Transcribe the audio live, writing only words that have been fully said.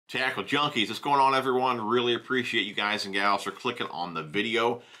Tackle Junkies, what's going on, everyone? Really appreciate you guys and gals for clicking on the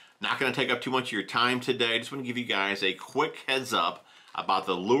video. Not going to take up too much of your time today. Just want to give you guys a quick heads up about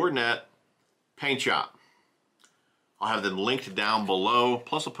the Lurenet paint shop. I'll have them linked down below.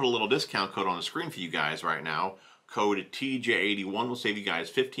 Plus, I'll put a little discount code on the screen for you guys right now. Code TJ81 will save you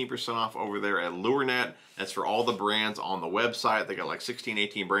guys 15% off over there at Lurenet. That's for all the brands on the website. They got like 16,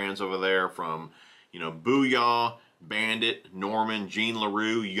 18 brands over there from, Booyah, Bandit, Norman, Jean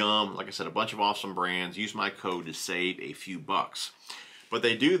LaRue, Yum. Like I said, a bunch of awesome brands. Use my code to save a few bucks. But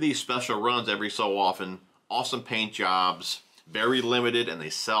they do these special runs every so often. Awesome paint jobs, very limited, and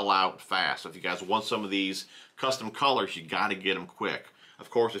they sell out fast. So if you guys want some of these custom colors, you got to get them quick. Of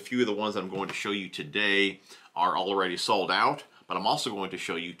course, a few of the ones that I'm going to show you today are already sold out, but I'm also going to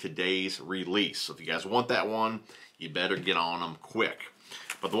show you today's release. So if you guys want that one, you better get on them quick.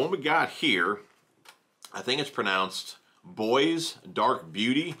 But the one we got here, I think it's pronounced Boys Dark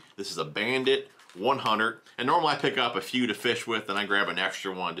Beauty. This is a Bandit 100. And normally I pick up a few to fish with, and I grab an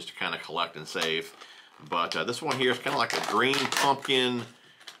extra one just to kind of collect and save. But this one here is kind of like a green pumpkin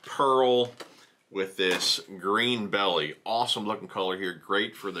pearl with this green belly. Awesome looking color here.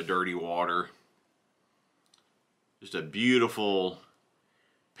 Great for the dirty water. Just a beautiful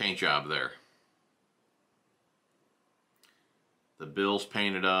paint job there. The bill's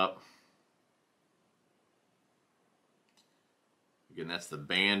painted up. Again, that's the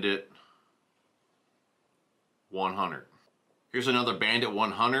Bandit 100. Here's another Bandit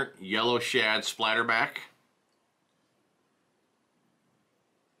 100, yellow shad splatterback.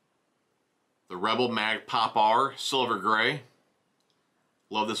 The Rebel Mag Pop R, silver gray.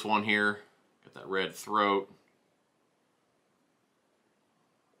 Love this one here. Got that red throat.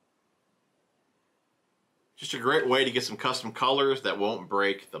 Just a great way to get some custom colors that won't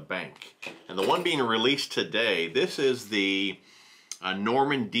break the bank. And the one being released today, this is the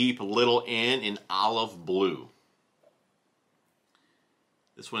Norman Deep Little N in olive blue.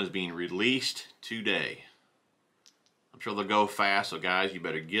 This one is being released today. I'm sure they'll go fast, so guys, you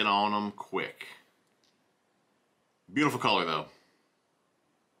better get on them quick. Beautiful color though.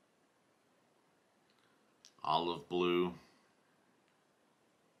 Olive blue.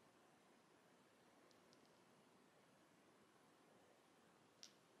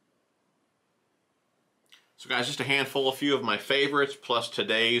 So guys, just a handful, a few of my favorites, plus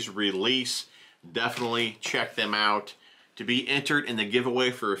today's release. Definitely check them out. To be entered in the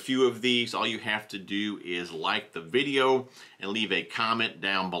giveaway for a few of these, all you have to do is like the video and leave a comment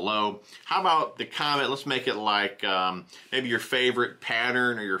down below. How about the comment, let's make it like maybe your favorite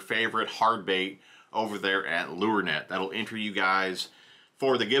pattern or your favorite hard bait over there at Lurenet. That'll enter you guys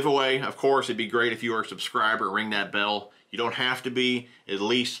for the giveaway. Of course, it'd be great if you are a subscriber, ring that bell. You don't have to be. At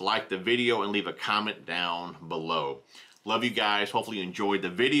least like the video and leave a comment down below. Love you guys. Hopefully you enjoyed the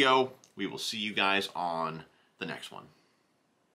video. We will see you guys on the next one.